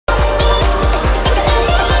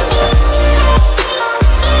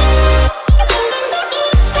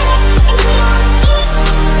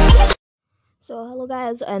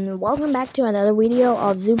guys, and welcome back to another video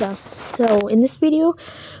of Zooba. So in this video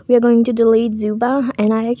we are going to delete Zooba,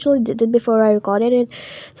 and I actually did it before I recorded it,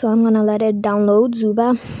 so I'm gonna let it download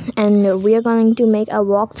Zooba and we are going to make a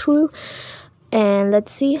walkthrough and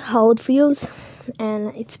let's see how it feels.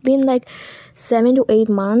 And it's been like 7 to 8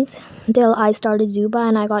 months till I started Zooba,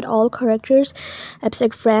 and I got all characters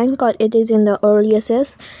except Frank, because it is in the early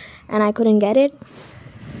access and I couldn't get it.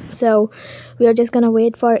 So we are just gonna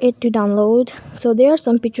wait for it to download. So there are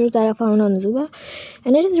some pictures that I found on Zooba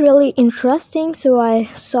and it is really interesting, so I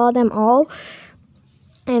saw them all,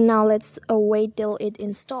 and now let's wait till it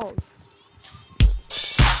installs.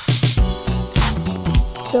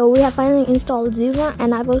 So we have finally installed Zooba,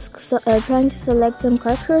 and I was trying to select some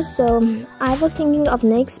characters. So I was thinking of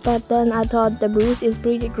Nyx, but then I thought the Bruce is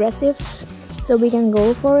pretty aggressive, so we can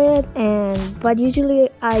go for it. But usually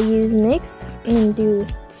I use Nyx to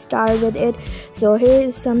start with it. So here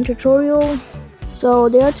is some tutorial. So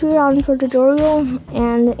there are 3 rounds for tutorial,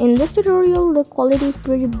 and in this tutorial the quality is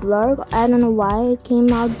pretty blurred. I don't know why it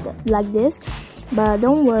came out like this, but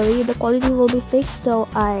don't worry, the quality will be fixed. So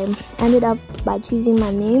I ended up by choosing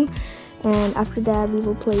my name, and after that we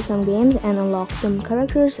will play some games and unlock some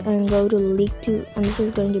characters and go to League 2, and this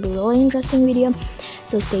is going to be a really interesting video,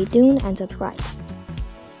 so stay tuned and subscribe.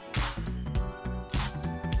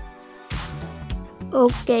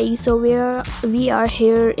 Okay, so we are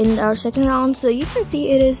here in our second round. So you can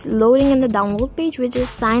see it is loading in the download page, which is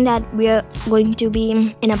sign that we are going to be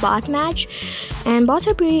in a bot match, and bots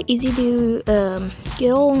are pretty easy to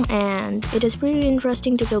kill, and it is pretty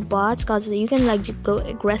interesting to kill bots because you can like go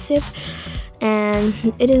aggressive, and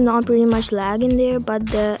it is not pretty much lag in there, but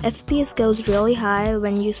the FPS goes really high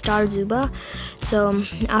when you start Zooba. So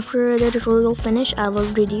after the tutorial finish, I will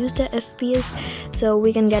reduce the FPS so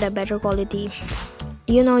we can get a better quality.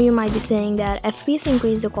 You know, you might be saying that FPS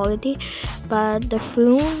increase the quality, but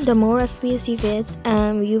the more FPS you get,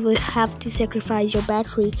 you will have to sacrifice your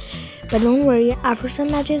battery. But don't worry, after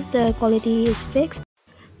some matches the quality is fixed.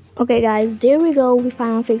 Okay guys, there we go, we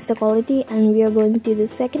finally fixed the quality and we are going to the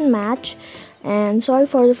second match. And sorry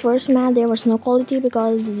for the first match, there was no quality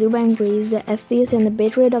because Zooba increased the FPS and the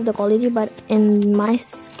bitrate of the quality, but in my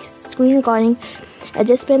screen recording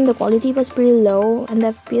adjustment the quality was pretty low and the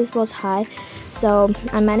FPS was high. So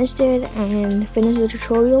I managed it and finished the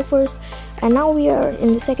tutorial first, and now we are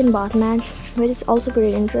in the second bot match, which is also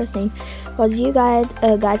pretty interesting because you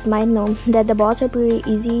guys might know that the bots are pretty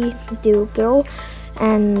easy to kill,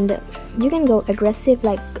 and you can go aggressive,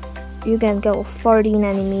 like you can go 14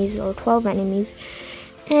 enemies or 12 enemies,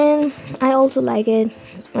 and I also like it.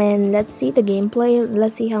 And let's see the gameplay,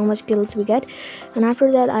 let's see how much kills we get, and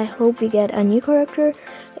after that I hope we get a new character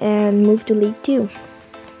and move to League 2.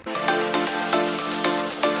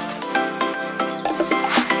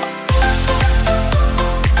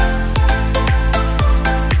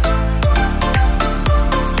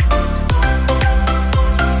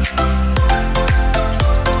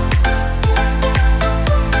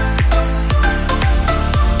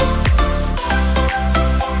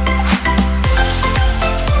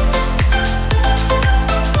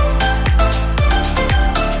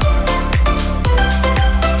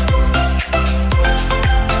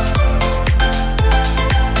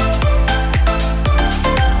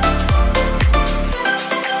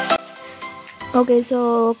 Okay,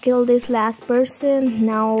 so kill this last person.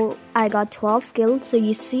 Now I got 12 kills. So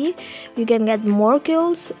you see, you can get more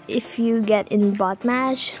kills if you get in bot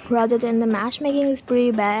match rather than the matchmaking is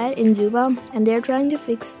pretty bad in Zooba, and they're trying to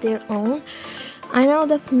fix their own. I know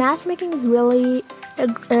the matchmaking is really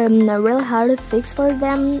hard to fix for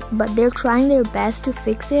them, but they're trying their best to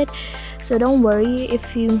fix it. So don't worry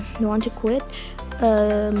if you want to quit.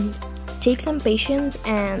 Take some patience,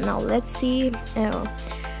 and now let's see.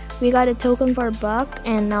 We got a token for a buck,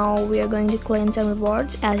 and now we are going to claim some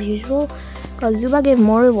rewards as usual, because Zooba gave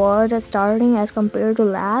more rewards at starting as compared to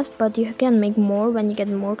last, but you can make more when you get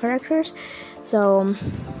more characters. So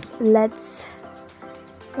let's...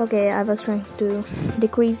 Okay, I was trying to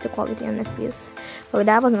decrease the quality on FPS. Okay,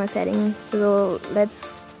 that was my setting. So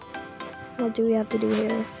let's... What do we have to do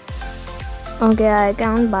here? Okay, I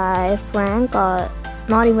account by Frank,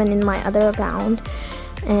 not even in my other account,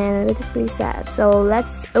 and it is pretty sad. So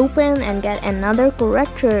let's open and get another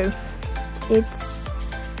character. It's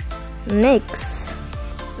Nyx,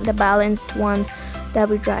 the balanced one that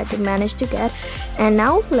we tried to manage to get. And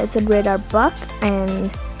now let's upgrade our buck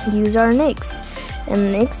and use our Nyx.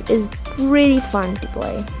 And Nyx is pretty fun to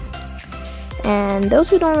play. And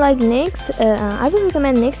those who don't like Nyx, I would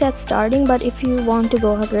recommend Nyx at starting, but if you want to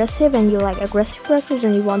go aggressive and you like aggressive characters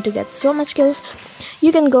and you want to get so much kills,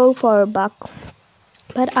 you can go for Buck.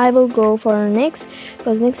 but I will go for Nyx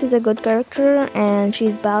because Nyx is a good character and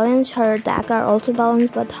she's balanced. Her attack are also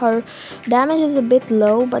balanced, but her damage is a bit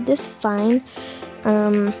low, but this is fine.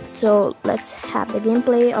 So let's have the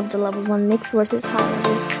gameplay of the level 1 Nyx versus high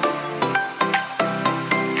levels.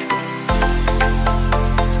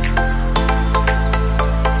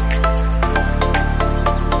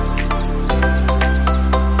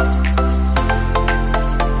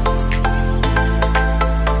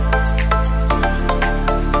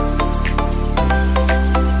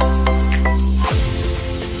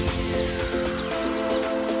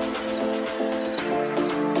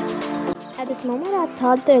 At this moment I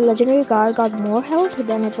thought the legendary guard got more health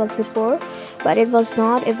than it was before, but it was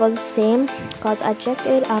not. It was the same because I checked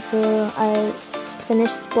it after I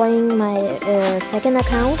finished playing my second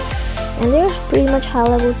account, and they're pretty much high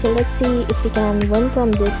level. So let's see if we can win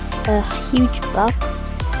from this huge buff,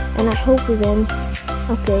 and I hope we win.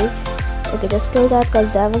 Okay, just kill that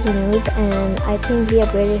because that was a noob, and I think he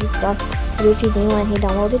upgraded his buff pretty new and he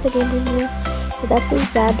downloaded the game pretty new. So that's pretty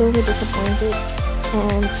sad, don't be disappointed.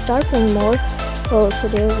 And start playing more. Oh, so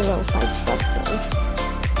there's a level 5 stuff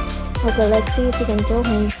there. Okay, let's see if we can kill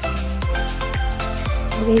him.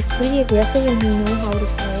 Okay, he's pretty aggressive and he knows how to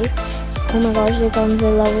play. Oh my gosh, there comes a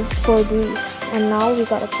level 4 Bruce, and now we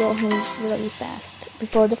gotta kill him really fast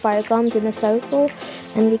before the fire comes in a circle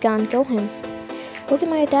and we can't kill him. Okay,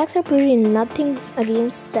 my attacks are pretty nothing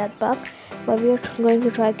against that buck, but we're going to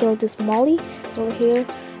try to kill this Molly over here.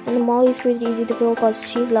 And the Molly is pretty easy to kill because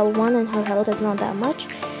she's level 1 and her health is not that much.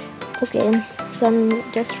 Okay, so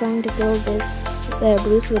I'm just trying to kill this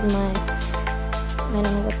Bruce with my, I don't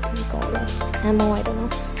know what you call it, ammo, I don't know.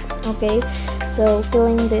 Okay, so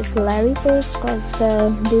killing this Larry first because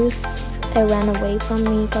Bruce ran away from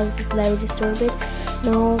me because this Larry disturbed it.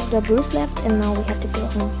 Now the Bruce left and now we have to kill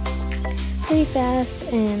him pretty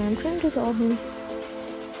fast, and I'm trying to kill him.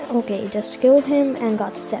 Okay, just killed him and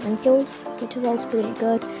got 7 kills, which is also pretty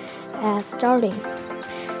good at starting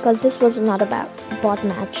because this was not a bot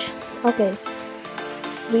match. Okay,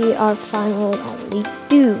 we are finally only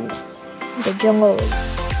 2. The jungle,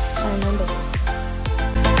 I remember.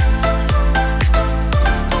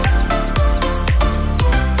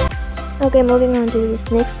 Okay, moving on to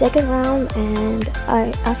this next second round, and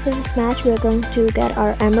after this match we're going to get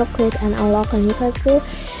our emerald crate and unlock a new character,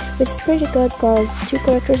 which is pretty good because 2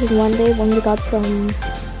 characters in one day. One we got from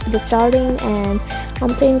the starting, and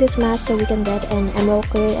I'm playing this match so we can get an emerald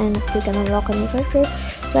crate and we can unlock a new character.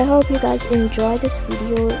 So I hope you guys enjoy this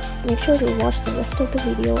video. Make sure to watch the rest of the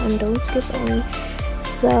video and don't skip any.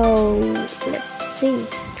 So let's see,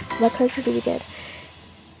 what character do we get?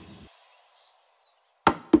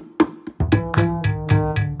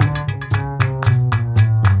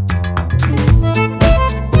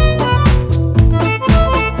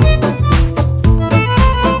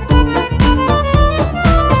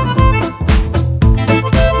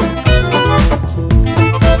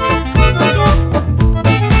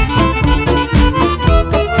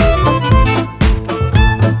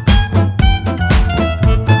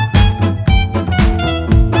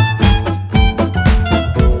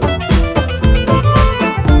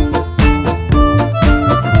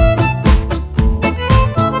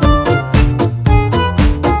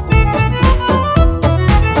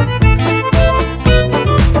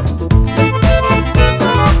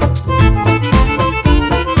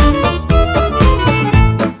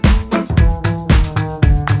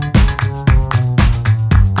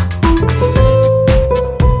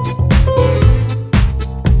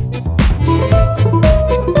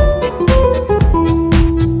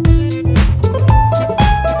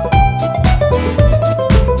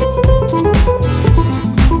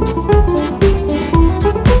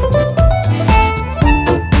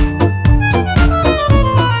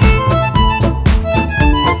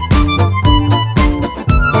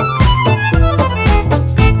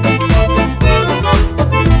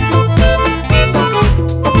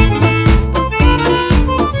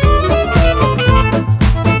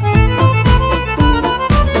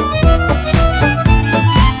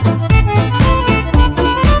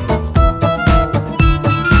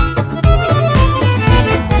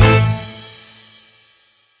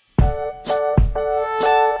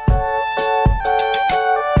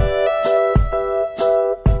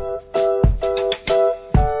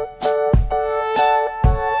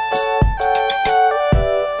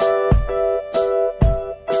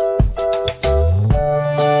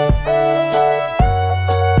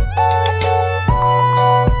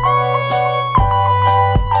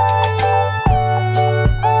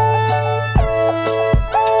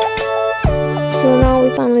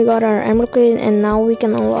 we got our emerald crate, and now we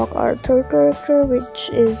can unlock our third character, which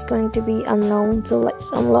is going to be unknown. So let's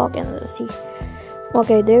unlock and let's see.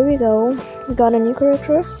 Okay, there we go. We got a new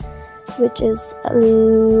character, which is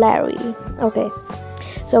Larry. Okay,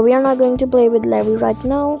 so we are not going to play with Larry right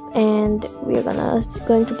now, and we're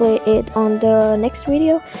going to play it on the next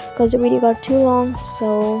video because the video got too long.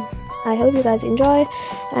 So I hope you guys enjoy,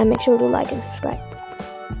 and make sure to like and subscribe.